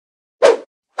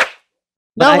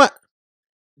Now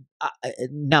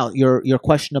your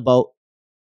question about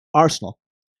Arsenal.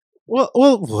 Well,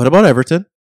 what about Everton?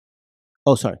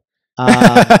 Oh, sorry.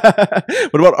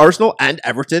 What about Arsenal and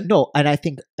Everton? No, and I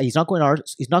think he's not going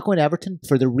to Everton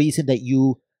for the reason that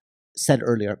you said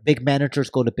earlier. Big managers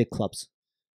go to big clubs,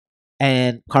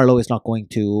 and Carlo is not going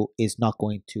to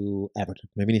Everton.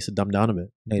 Maybe he needs to dumb down a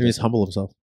bit. No, Maybe he's humble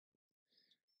himself.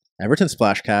 Everton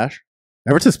splash cash.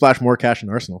 Everton splash more cash than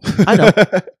Arsenal. I know.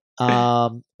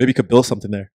 Maybe he could build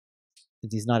something there.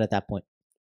 He's not at that point.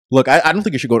 Look, I don't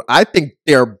think you should go. I think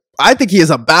he is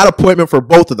a bad appointment for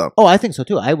both of them. Oh, I think so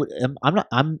too. I would.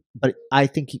 But I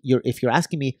think if you're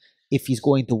asking me if he's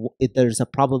going to, if there's a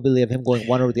probability of him going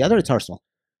one or the other, it's Arsenal.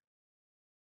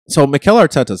 So Mikel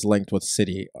Arteta's linked with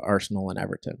City, Arsenal, and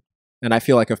Everton, and I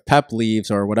feel like if Pep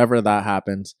leaves or whatever that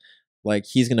happens, like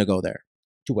he's gonna go there.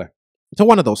 To where? To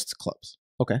one of those clubs.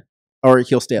 Okay. Or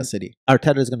he'll stay at City.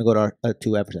 Arteta is going to go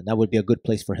to Everton. That would be a good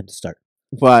place for him to start.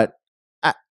 But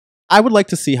I would like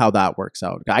to see how that works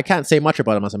out. I can't say much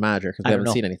about him as a manager because we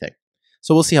haven't seen anything.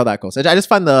 So we'll see how that goes. I just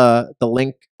find the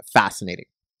link fascinating.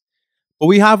 But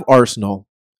we have Arsenal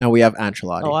and we have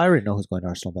Ancelotti. Oh, I already know who's going to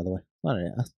Arsenal, by the way. Oh,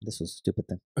 yeah. This was a stupid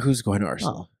thing. Who's going to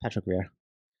Arsenal? Oh, Patrick Vieira.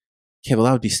 Okay, well,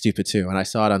 that would be stupid too. And I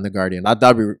saw it on The Guardian. That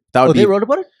would be. They wrote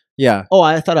about it? Yeah. Oh,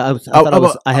 I thought I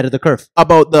was ahead of the curve.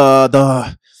 About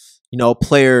the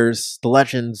players, the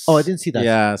legends. Oh, I didn't see that.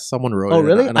 Yeah, someone wrote it. Oh,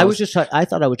 really? And I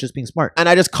thought I was just being smart. And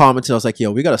I just commented. I was like,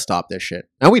 yo, we got to stop this shit.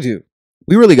 And we do.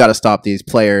 We really got to stop these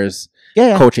players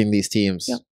coaching these teams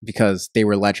because they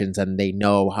were legends and they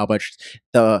know how much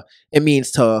it means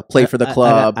to play for the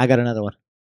club. I got another one.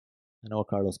 I know where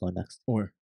Carlo's going next.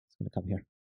 Where? He's going to come here.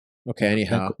 Okay,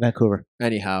 anyhow. Vancouver.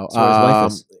 Anyhow. That's where his wife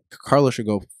is. Carlo should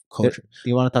go coach.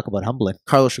 You want to talk about humbling?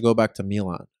 Carlo should go back to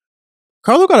Milan.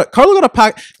 Carlo got a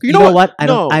pack. You know what? I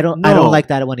don't like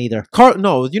that one either.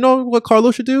 No, you know what Carlo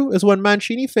should do is when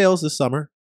Mancini fails this summer,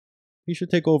 he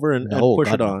should take over and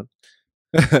push it on.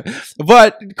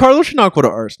 But Carlo should not go to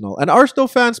Arsenal. And Arsenal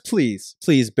fans, please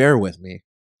bear with me.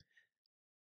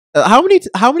 How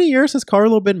many years has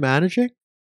Carlo been managing?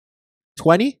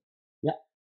 20? Yeah.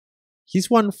 He's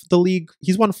won the league.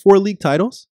 He's won 4 league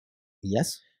titles.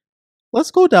 Yes. Let's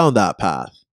go down that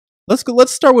path.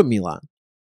 Let's start with Milan.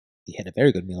 He had a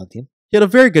very good Milan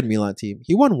team.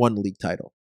 He won 1 league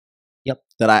title. Yep.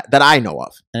 That I know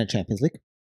of. And a Champions League.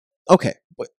 Okay.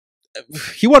 But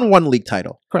he won 1 league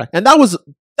title. Correct. And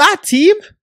that team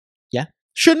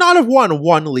should not have won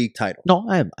 1 league title. No,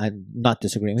 I'm not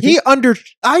disagreeing with you.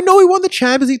 I know he won the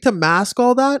Champions League to mask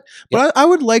all that, but I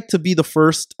would like to be the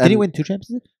first. Did he win 2 Champions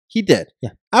League? He did.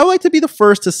 Yeah. I would like to be the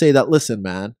first to say that, listen,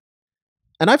 man,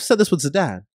 and I've said this with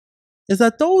Zidane, is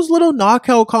that those little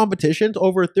knockout competitions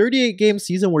over a 38-game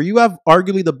season where you have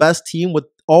arguably the best team with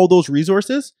all those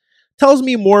resources tells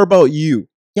me more about you.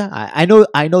 Yeah, I know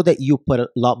that you put a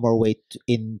lot more weight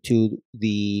into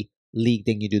the league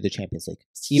than you do the Champions League.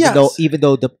 Even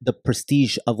though the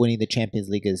prestige of winning the Champions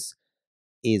League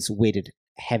is weighted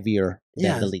heavier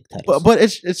than the league titles. But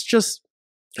it's just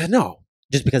no.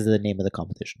 Just because of the name of the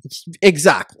competition.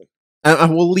 Exactly.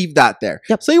 And we'll leave that there.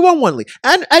 Yep. So you won 1 league.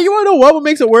 And you want to know what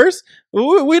makes it worse?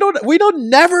 We don't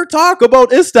never talk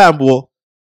about Istanbul.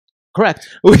 Correct.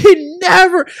 We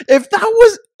never. If that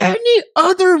was any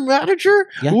other manager,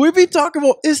 we'd be talking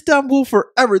about Istanbul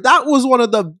forever. That was one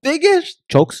of the biggest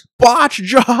chokes, botch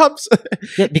jobs.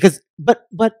 Yeah, because but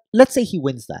let's say he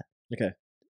wins that. Okay.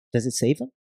 Does it save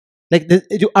him? Like,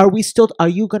 are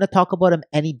you going to talk about him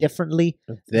any differently?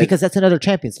 Because that's another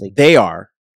Champions League. They are.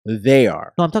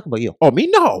 No, I'm talking about you. Oh, me?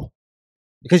 No.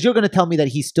 Because you're going to tell me that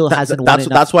he still hasn't won enough.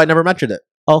 That's why I never mentioned it.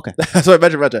 Oh, okay. That's why I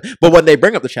mentioned it. But when they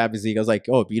bring up the Champions League, I was like,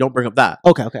 oh, you don't bring up that.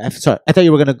 Okay. I'm sorry. I thought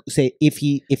you were going to say if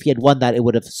he had won that, it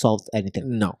would have solved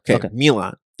anything. No. Okay.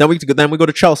 Milan. Then we go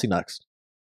to Chelsea next.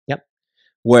 Yep.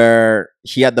 Where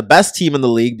he had the best team in the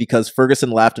league because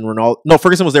Ferguson left and Ronaldo. No,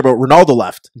 Ferguson was there, but Ronaldo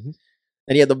left. Mm-hmm.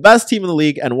 And he had the best team in the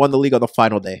league and won the league on the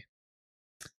final day.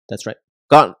 That's right.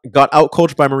 Got out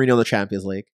coached by Mourinho in the Champions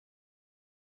League.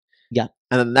 Yeah.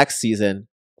 And then the next season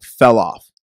fell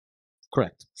off.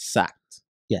 Correct. Sacked.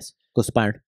 Yes. Goes to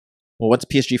Bayern. Well, went to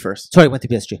PSG first. Sorry, went to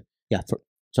PSG. Yeah.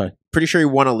 Sorry. Pretty sure he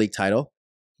won a league title,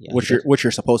 yeah, which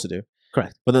you're supposed to do.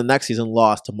 Correct. But then the next season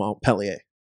lost to Montpellier.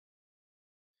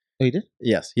 Oh, you did?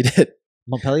 Yes, he did.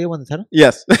 Montpellier won the title?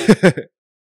 Yes.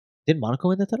 Did Monaco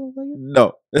win the title that year?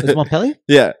 No. Was it Montpellier?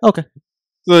 Yeah. Okay.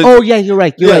 So, yeah, you're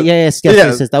right. You're right. Yeah, yes.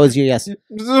 That was you, yes. That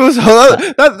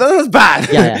was bad.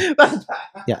 Yeah. That's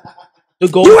bad. Yeah.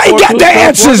 You ain't got the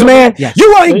answers, man. Yes.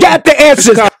 You ain't got the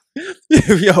answers.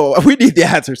 Yo, we need the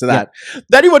answers to that. Yeah.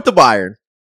 Then he went to Bayern.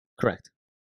 Correct.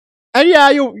 And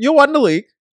yeah, you won the league.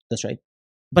 That's right.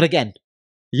 But again,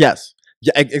 Yes.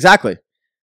 Yeah, exactly.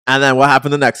 And then what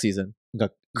happened the next season?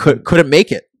 Couldn't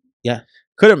make it. Yeah.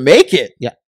 Couldn't make it.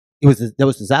 Yeah. That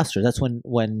was disaster. That's when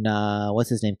what's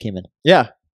his name came in? Yeah.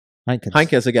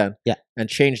 Heinkes again. Yeah. And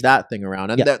changed that thing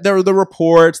around. And there were the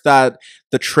reports that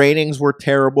the trainings were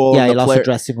terrible. Yeah, he lost the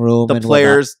dressing room. The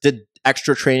players did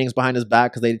extra trainings behind his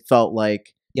back because they felt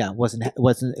like... Yeah,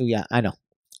 wasn't. Yeah, I know.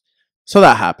 So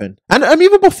that happened. And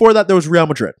even before that, there was Real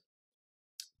Madrid.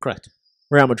 Correct.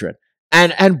 Real Madrid.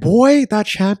 And boy, that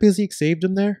Champions League saved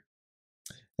him there.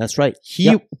 That's right.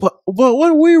 But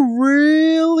when we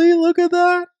really look at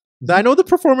that, I know the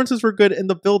performances were good in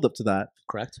the build-up to that.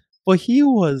 Correct. But he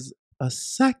was a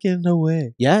second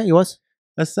away. Yeah, he was.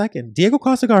 A second. Diego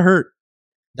Costa got hurt.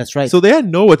 That's right. So they had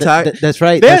no attack. That's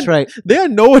right. They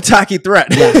had no attacking threat.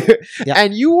 Yeah. Yeah.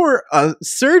 And you were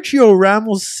Sergio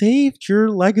Ramos saved your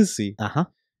legacy.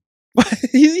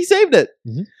 He saved it.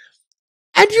 Mm-hmm.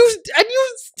 And you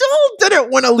still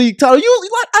didn't win a league title. You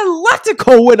let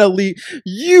Atletico win a league.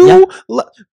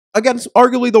 Against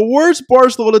arguably the worst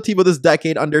Barcelona team of this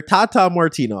decade under Tata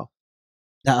Martino.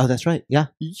 Oh, that's right. Yeah.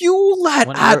 You let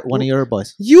one of your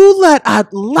boys. You let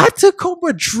Atletico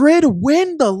Madrid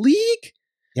win the league?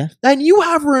 Yeah. And you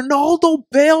have Ronaldo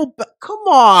Bale. Come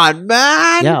on,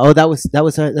 man. Yeah. Oh,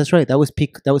 that's right. That was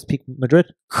peak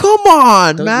Madrid. Come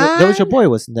on, man. That was your boy,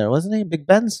 wasn't there? Wasn't he? Big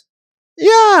Benz.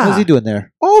 Yeah. What was he doing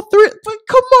there? All three. But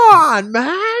come on,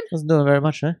 man. Wasn't doing very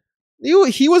much, eh?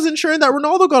 He was ensuring that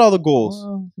Ronaldo got all the goals.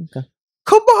 Oh, okay.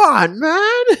 Come on,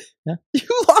 man. Yeah. You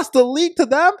lost the league to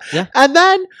them. Yeah. And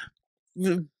then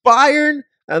Bayern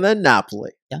and then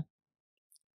Napoli. Yeah.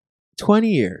 20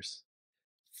 years.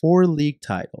 4 league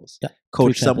titles. Yeah.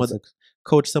 Coach some of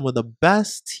the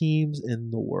best teams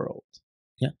in the world.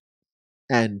 Yeah.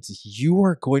 And you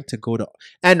are going to go to...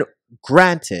 And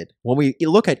granted, when we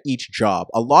look at each job,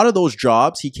 a lot of those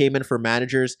jobs, he came in for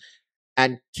managers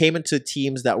and came into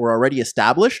teams that were already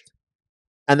established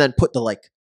and then put the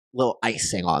little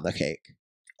icing on the cake.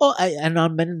 Oh, and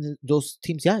on many of those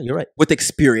teams, yeah, you're right. With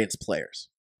experienced players.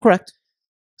 Correct.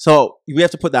 So we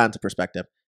have to put that into perspective.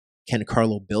 Can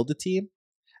Carlo build a team?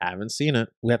 Haven't seen it.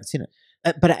 We haven't seen it.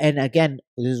 And again,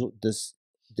 this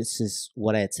is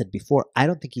what I had said before. I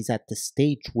don't think he's at the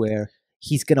stage where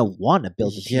he's gonna want to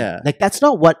build a team. Yeah. That's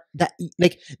not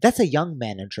that's a young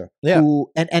manager. Yeah.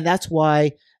 Who and that's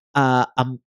why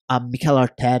Mikel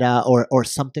Arteta or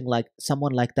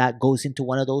someone like that goes into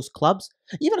one of those clubs,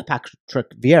 even a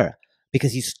Patrick Vieira,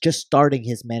 because he's just starting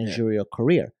his managerial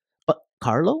career. But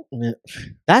Carlo,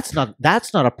 that's not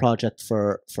a project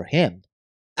for him.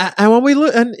 And when we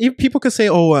look, and people could say,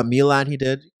 "Oh, Milan, he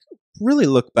did." Really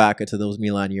look back into those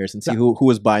Milan years and see who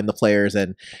was buying the players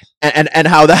and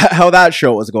how that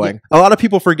show was going. Yeah. A lot of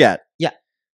people forget. Yeah.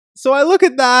 So I look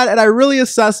at that and I really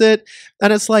assess it,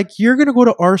 and it's like, you're gonna go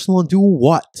to Arsenal and do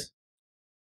what?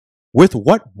 With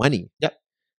what money? Yep.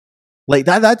 Like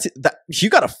that's you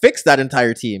got to fix that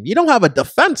entire team. You don't have a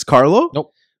defense, Carlo.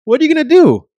 Nope. What are you gonna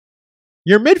do?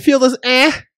 Your midfield is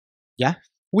Yeah.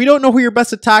 We don't know who your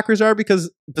best attackers are because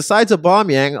besides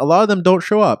Aubameyang, a lot of them don't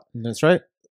show up. That's right.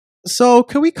 So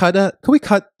can we cut it? Can we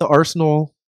cut the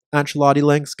Arsenal Ancelotti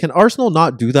links? Can Arsenal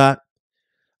not do that?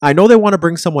 I know they want to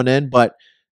bring someone in, but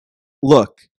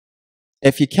look,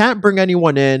 if you can't bring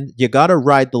anyone in, you got to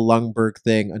ride the Ljungberg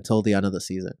thing until the end of the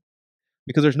season.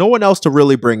 Because there's no one else to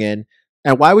really bring in.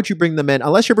 And why would you bring them in?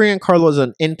 Unless you're bringing Carlo as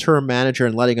an interim manager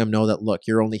and letting him know that, look,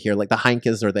 you're only here, like the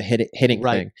Heinkes or the hitting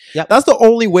thing. Yep. That's the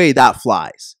only way that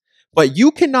flies. But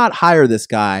you cannot hire this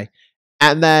guy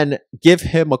and then give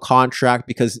him a contract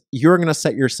because you're going to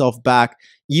set yourself back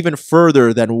even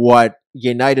further than what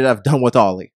United have done with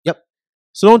Ollie. Yep.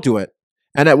 So don't do it.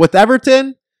 And with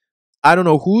Everton, I don't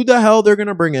know who the hell they're going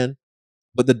to bring in,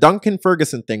 but the Duncan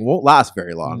Ferguson thing won't last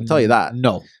very long. I'll tell you that.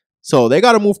 No. So they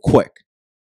got to move quick.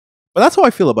 But that's how I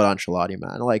feel about Ancelotti,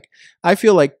 man. Like, I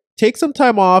feel like take some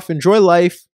time off, enjoy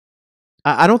life.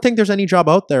 I don't think there's any job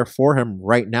out there for him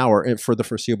right now or for the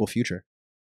foreseeable future.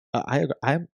 I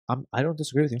don't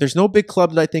disagree with you. There's no big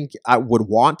club that I think I would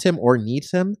want him or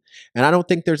needs him, and I don't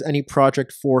think there's any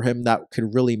project for him that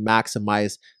could really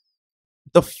maximize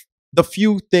the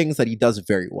few things that he does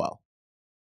very well.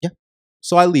 Yeah.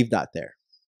 So I leave that there.